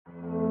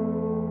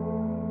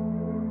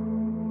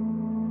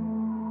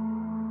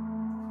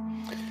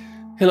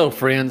Hello,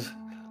 friends.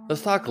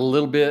 Let's talk a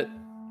little bit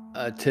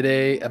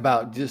today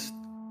about just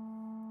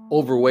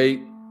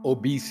overweight,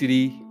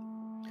 obesity,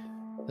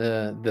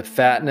 the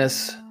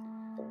fatness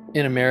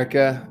in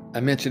America. I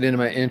mentioned in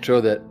my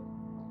intro that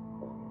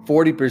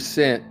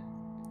 40%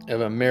 of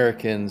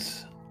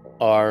Americans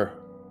are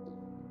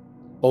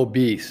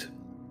obese.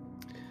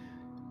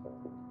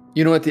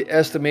 You know what the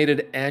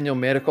estimated annual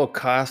medical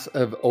cost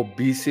of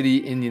obesity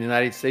in the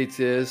United States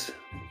is?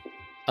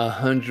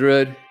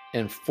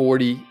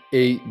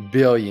 $148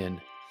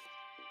 billion.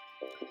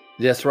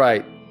 That's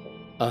right.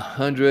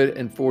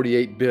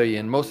 148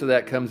 billion. Most of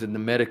that comes in the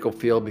medical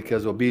field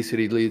because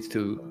obesity leads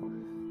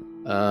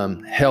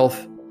to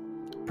health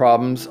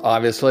problems,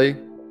 obviously.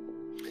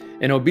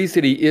 And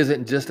obesity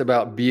isn't just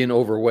about being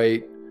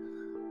overweight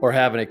or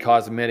having a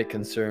cosmetic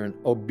concern.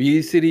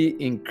 Obesity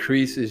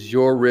increases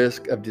your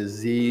risk of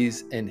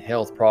disease and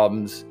health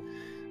problems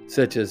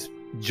such as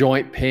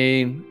joint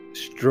pain,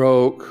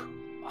 stroke,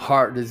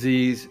 heart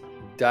disease,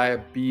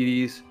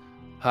 diabetes,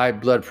 high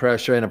blood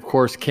pressure, and of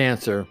course,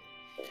 cancer.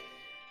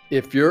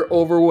 If you're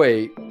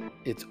overweight,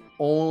 it's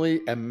only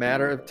a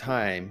matter of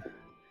time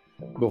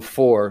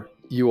before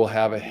you will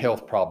have a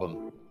health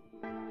problem.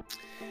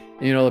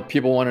 You know,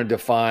 people want to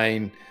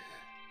define,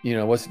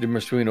 what's the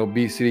difference between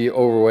obesity,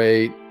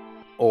 overweight,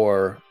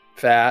 or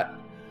fat.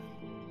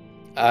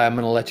 I'm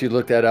going to let you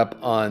look that up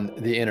on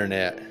the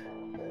internet.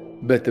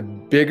 But the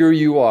bigger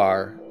you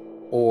are,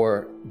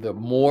 or the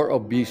more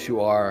obese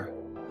you are,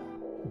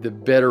 the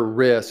better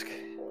risk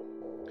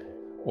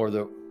or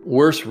the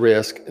worse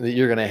risk that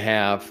you're going to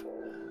have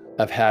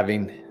of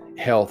having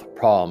health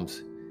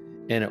problems.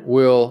 And it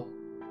will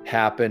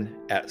happen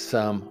at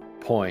some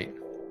point.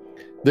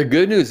 The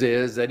good news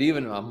is that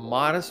even a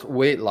modest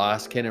weight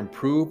loss can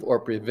improve or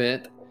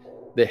prevent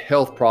the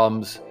health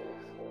problems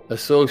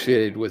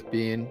associated with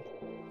being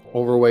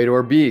overweight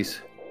or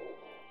obese.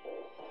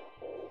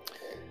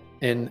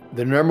 And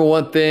the number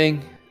one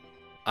thing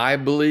I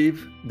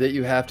believe that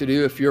you have to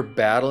do if you're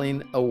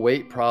battling a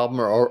weight problem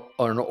or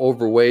an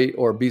overweight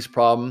or obese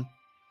problem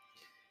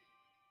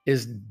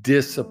is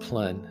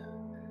discipline.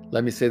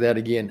 Let me say that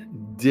again,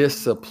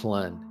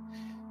 discipline.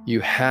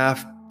 You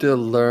have to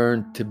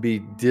learn to be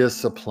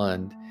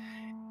disciplined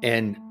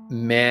and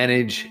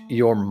manage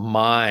your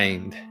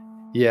mind.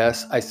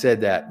 Yes, I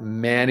said that,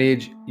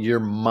 manage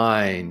your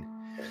mind.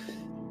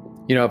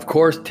 Of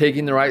course,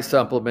 taking the right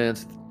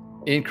supplements,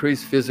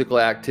 increased physical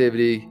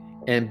activity,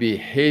 and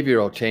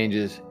behavioral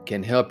changes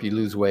can help you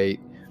lose weight.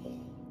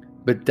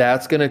 But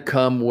that's going to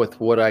come with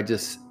what I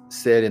just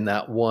said in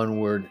that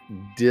one word,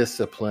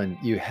 discipline.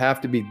 You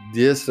have to be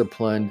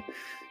disciplined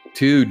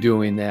to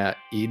doing that,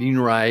 eating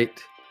right,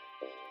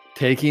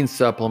 taking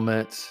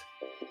supplements,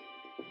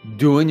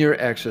 doing your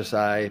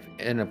exercise,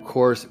 and of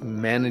course,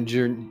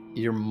 managing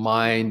your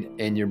mind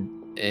and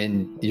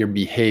your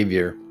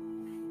behavior.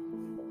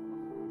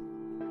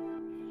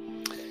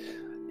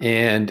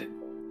 And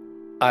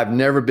I've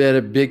never been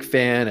a big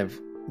fan of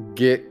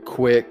get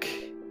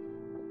quick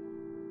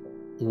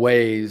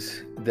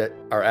ways that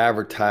are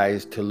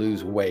advertised to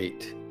lose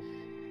weight.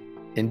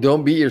 And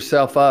don't beat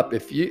yourself up.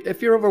 If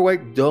you're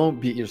overweight,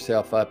 don't beat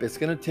yourself up. It's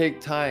going to take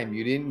time.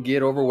 You didn't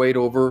get overweight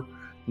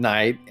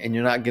overnight, and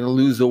you're not going to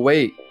lose the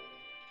weight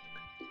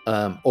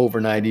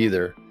overnight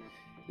either.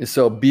 And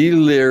so be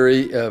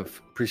leery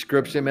of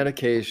prescription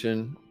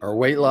medication or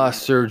weight loss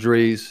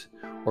surgeries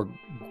or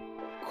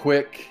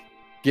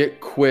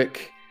get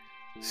quick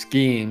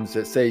schemes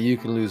that say you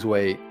can lose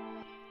weight.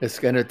 It's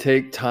going to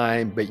take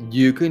time, but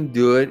you can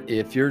do it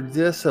if you're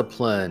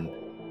disciplined.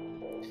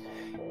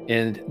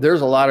 And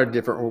there's a lot of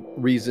different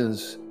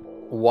reasons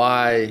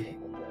why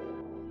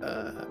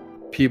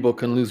people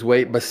can lose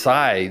weight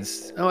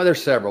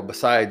there's several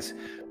besides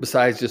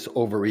just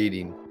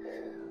overeating.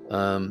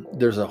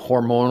 There's a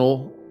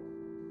hormonal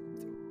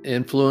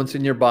influence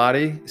in your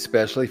body,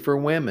 especially for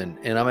women.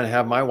 And I'm going to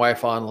have my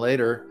wife on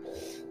later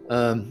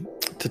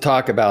to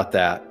talk about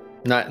that.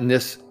 Not in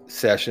this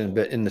session,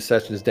 but in the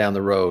sessions down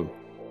the road.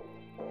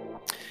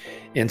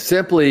 And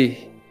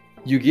simply,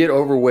 you get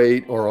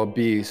overweight or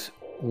obese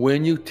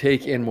when you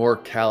take in more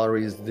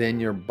calories than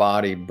your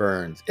body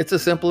burns. It's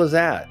as simple as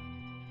that.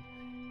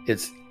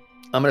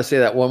 I'm going to say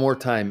that one more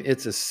time.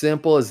 It's as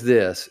simple as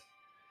this.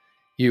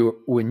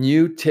 When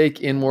you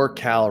take in more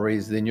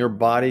calories than your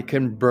body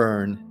can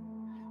burn,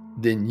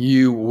 then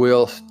you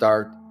will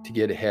start to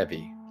get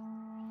heavy.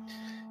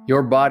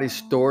 Your body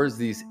stores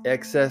these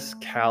excess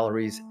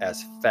calories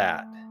as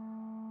fat.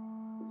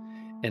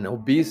 And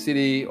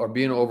obesity or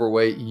being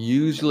overweight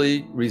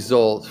usually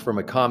results from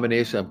a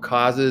combination of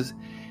causes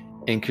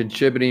and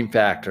contributing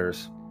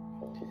factors.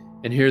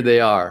 And here they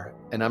are.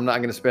 And I'm not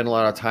going to spend a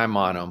lot of time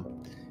on them.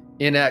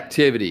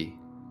 Inactivity.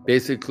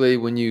 Basically,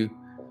 when you're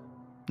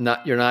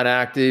not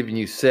active and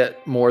you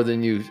sit more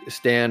than you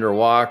stand or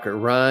walk or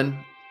run,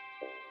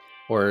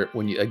 or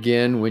when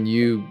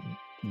you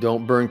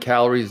don't burn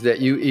calories that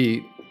you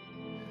eat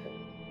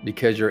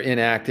because you're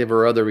inactive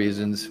or other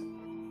reasons,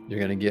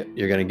 you're going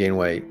to gain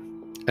weight.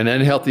 An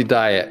unhealthy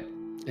diet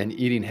and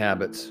eating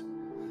habits.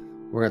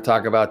 We're going to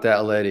talk about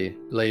that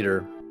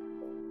later.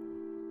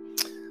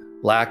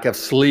 Lack of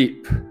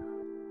sleep.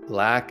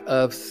 Lack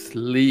of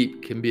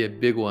sleep can be a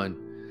big one.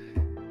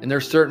 And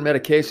there's certain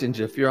medications,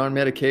 if you're on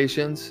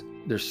medications,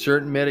 there's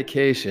certain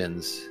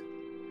medications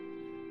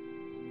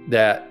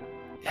that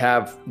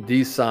have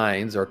these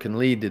signs or can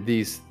lead to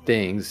these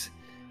things.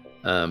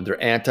 They're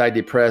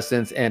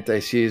antidepressants,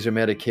 anti-seizure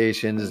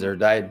medications, they're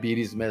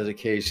diabetes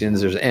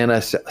medications, there's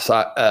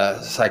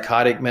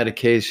antipsychotic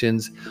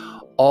medications.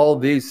 All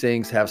these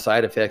things have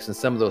side effects, and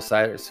some of those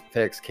side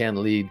effects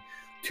can lead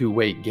to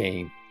weight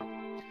gain.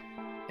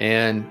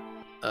 And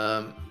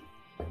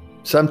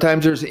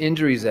sometimes there's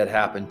injuries that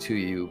happen to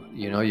you.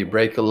 You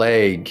break a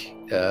leg.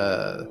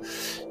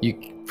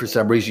 For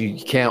some reason,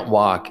 you can't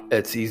walk.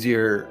 It's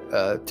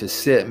easier to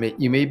sit.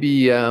 You may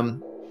be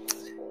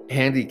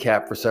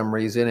handicapped for some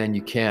reason, and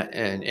you can't,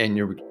 and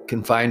you're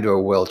confined to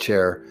a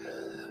wheelchair.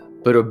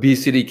 But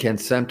obesity can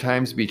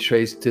sometimes be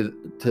traced to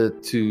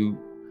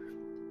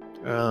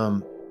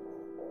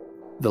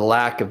the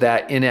lack of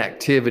that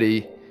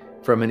inactivity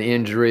from an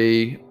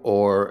injury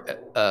or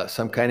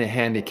some kind of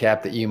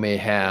handicap that you may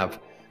have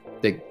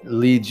that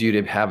leads you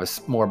to have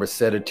more of a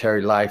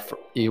sedentary life,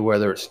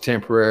 whether it's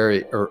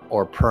temporary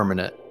or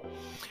permanent.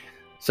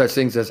 Such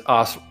things as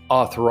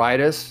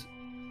arthritis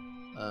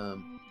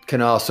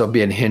can also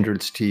be a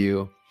hindrance to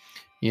you.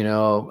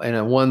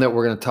 And one that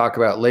we're going to talk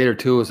about later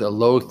too is a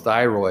low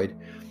thyroid.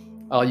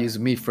 I'll use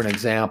me for an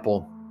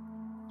example.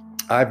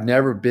 I've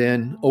never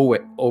been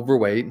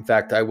overweight. In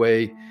fact, I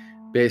weigh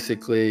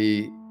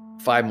basically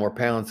 5 more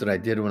pounds than I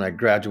did when I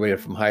graduated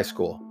from high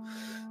school.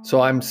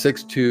 So I'm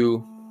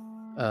 6'2".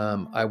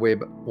 I weigh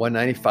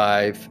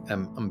 195.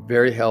 I'm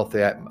very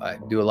healthy. I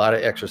do a lot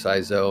of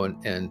exercise though,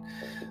 and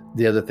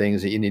the other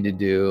things that you need to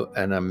do.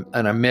 And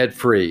I'm med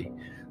free.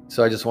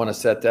 So I just want to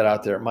set that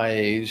out there. At my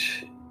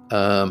age,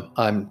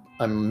 I'm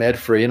med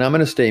free, and I'm going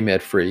to stay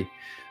med free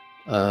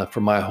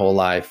for my whole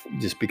life,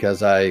 just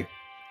because I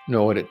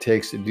know what it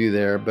takes to do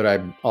there. But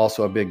I'm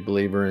also a big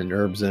believer in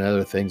herbs and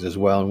other things as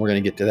well, and we're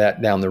going to get to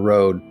that down the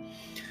road.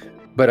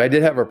 But I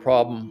did have a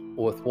problem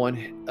with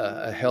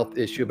a health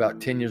issue about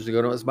 10 years ago,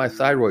 and it was my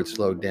thyroid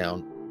slowed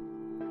down.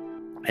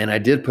 And I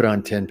did put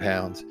on 10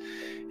 pounds.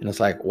 And it's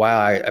like,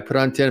 wow, I put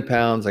on 10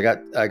 pounds. I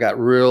got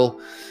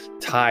real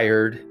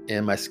tired,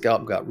 and my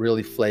scalp got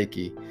really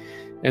flaky.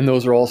 And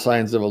those are all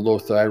signs of a low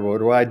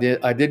thyroid. Well,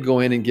 I did go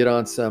in and get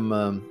on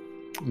some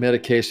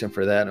medication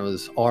for that, and it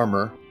was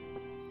Armour.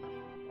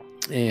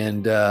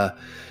 And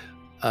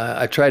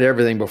I tried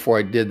everything before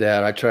I did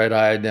that. I tried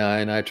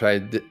iodine. I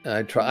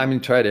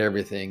tried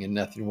everything, and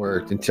nothing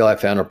worked until I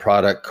found a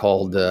product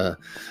called, it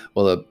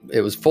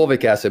was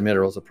fulvic acid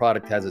minerals. The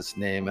product has its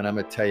name, and I'm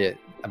going to tell you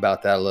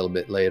about that a little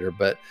bit later.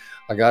 But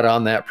I got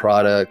on that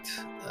product.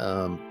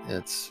 I'll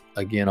just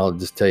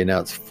tell you now,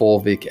 it's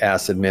fulvic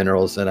acid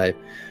minerals, and I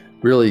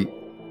really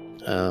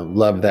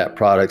love that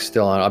product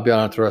still on. I'll be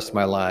on it the rest of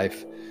my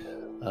life.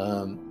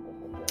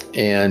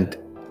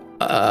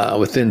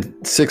 Within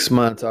 6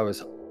 months, I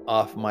was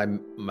off my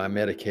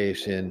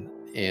medication,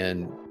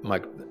 and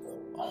my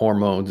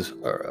hormones,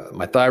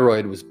 my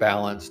thyroid was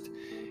balanced,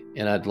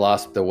 and I'd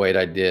lost the weight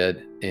I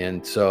did.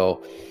 And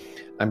so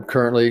I'm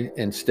currently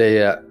and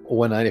stay at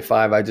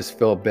 195. I just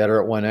feel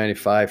better at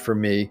 195 for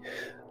me.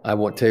 I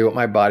won't tell you what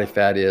my body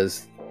fat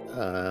is,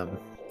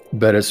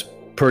 but it's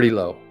pretty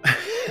low.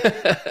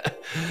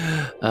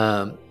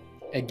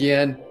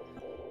 Again,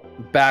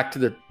 back to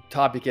the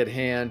topic at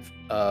hand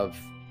of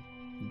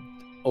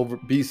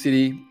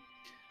obesity.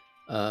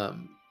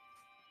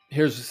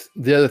 Here's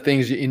the other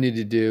things you need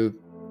to do.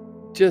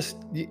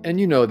 And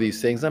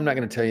these things. I'm not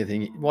going to tell you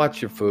anything.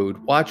 Watch your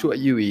food. Watch what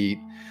you eat.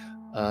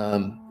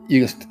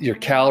 Your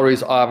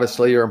calories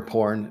obviously are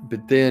important,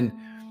 but then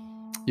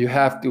you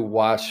have to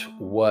watch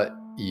what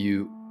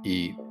you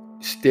eat.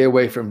 Stay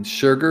away from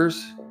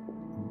sugars,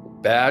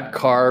 bad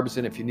carbs,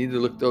 and if you need to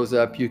look those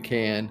up, you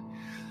can,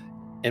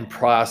 and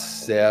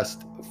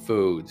processed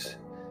foods.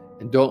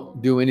 And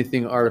don't do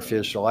anything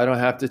artificial. I don't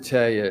have to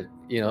tell you,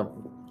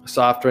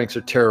 soft drinks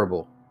are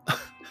terrible.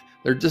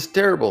 They're just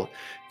terrible.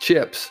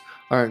 Chips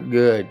aren't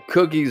good.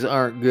 Cookies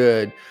aren't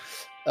good.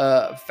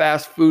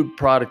 Fast food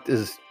product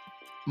is,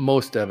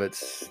 most of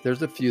it.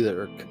 There's a few that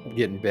are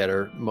getting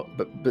better,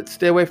 but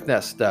stay away from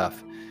that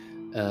stuff.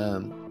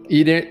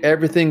 Eat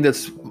everything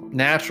that's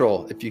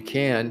natural if you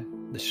can.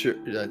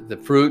 The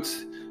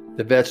fruits,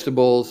 the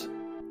vegetables,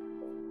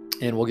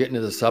 and we'll get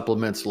into the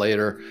supplements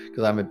later,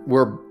 because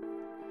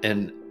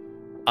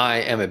I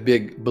am a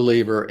big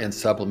believer in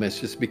supplements,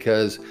 just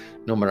because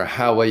no matter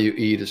how well you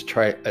eat,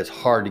 it's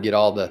hard to get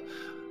all the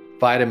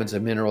vitamins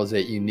and minerals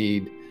that you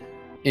need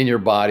in your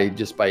body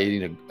just by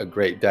eating a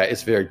great diet.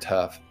 It's very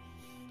tough.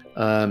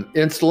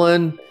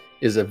 Insulin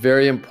is a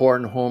very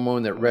important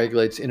hormone that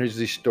regulates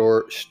energy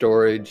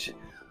storage,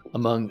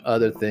 among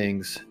other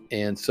things.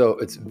 And so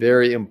it's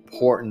very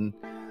important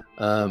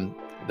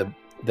that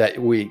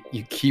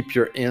you keep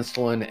your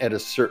insulin at a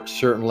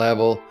certain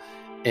level,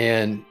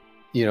 and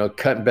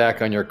cutting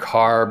back on your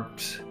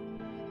carbs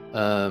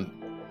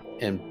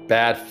and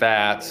bad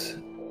fats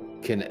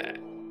can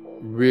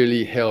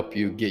really help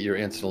you get your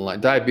insulin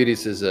line.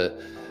 Diabetes is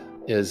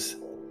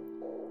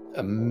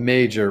a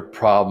major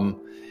problem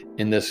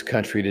in this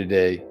country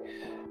today.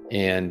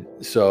 And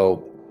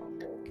so,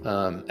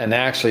 and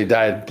actually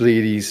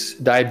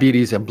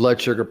diabetes and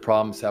blood sugar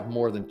problems have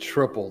more than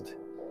tripled,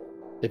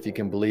 if you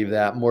can believe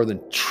that, more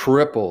than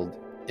tripled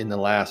in the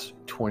last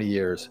 20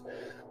 years.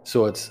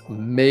 So it's a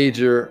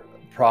major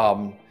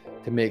problem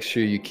to make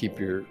sure you keep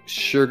your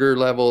sugar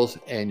levels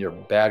and your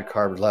bad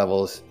carb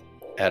levels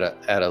at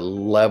a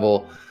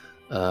level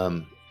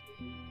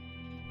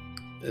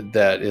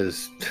that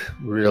is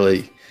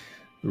really,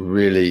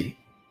 really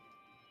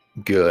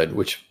good,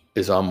 which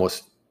is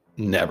almost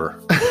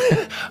never.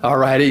 All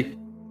righty.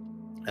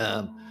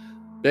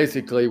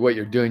 Basically, what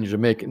you're doing is you're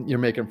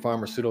making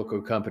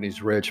pharmaceutical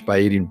companies rich by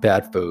eating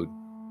bad food.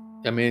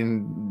 I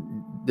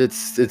mean,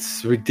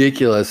 it's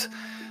ridiculous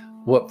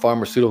what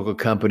pharmaceutical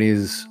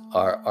companies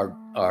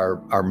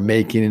are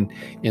making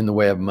in the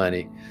way of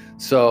money.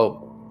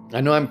 So I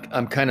know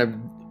I'm kind of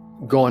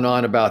going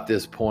on about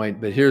this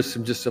point, but here's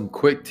just some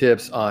quick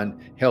tips on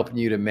helping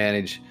you to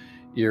manage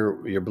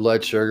your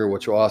blood sugar,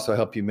 which will also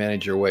help you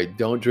manage your weight.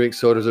 Don't drink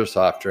sodas or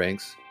soft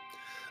drinks.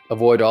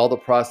 Avoid all the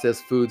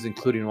processed foods,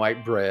 including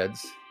white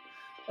breads.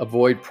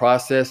 Avoid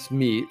processed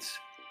meats.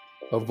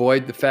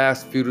 Avoid the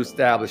fast food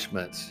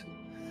establishments.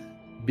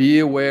 Be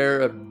aware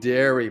of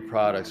dairy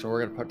products, and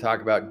we're going to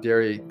talk about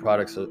dairy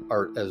products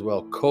as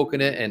well.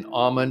 Coconut and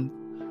almond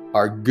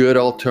are good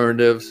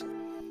alternatives.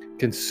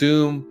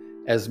 Consume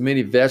as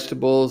many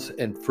vegetables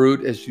and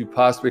fruit as you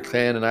possibly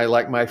can, and I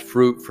like my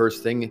fruit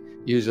first thing,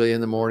 usually in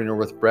the morning or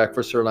with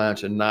breakfast or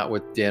lunch, and not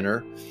with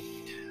dinner.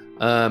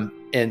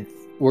 And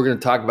we're going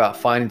to talk about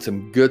finding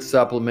some good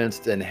supplements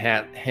to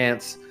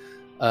enhance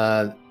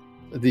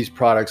these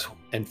products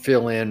and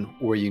fill in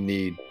where you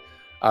need.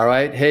 All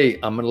right. Hey,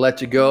 I'm going to let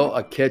you go.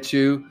 I'll catch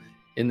you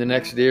in the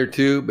next day or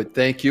two, but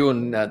thank you.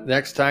 And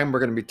next time we're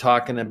going to be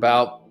talking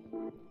about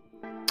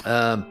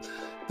the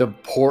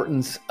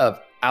importance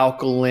of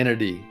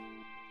alkalinity.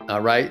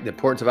 All right. The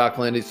importance of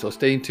alkalinity. So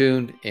stay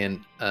tuned,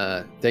 and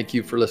thank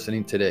you for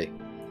listening today.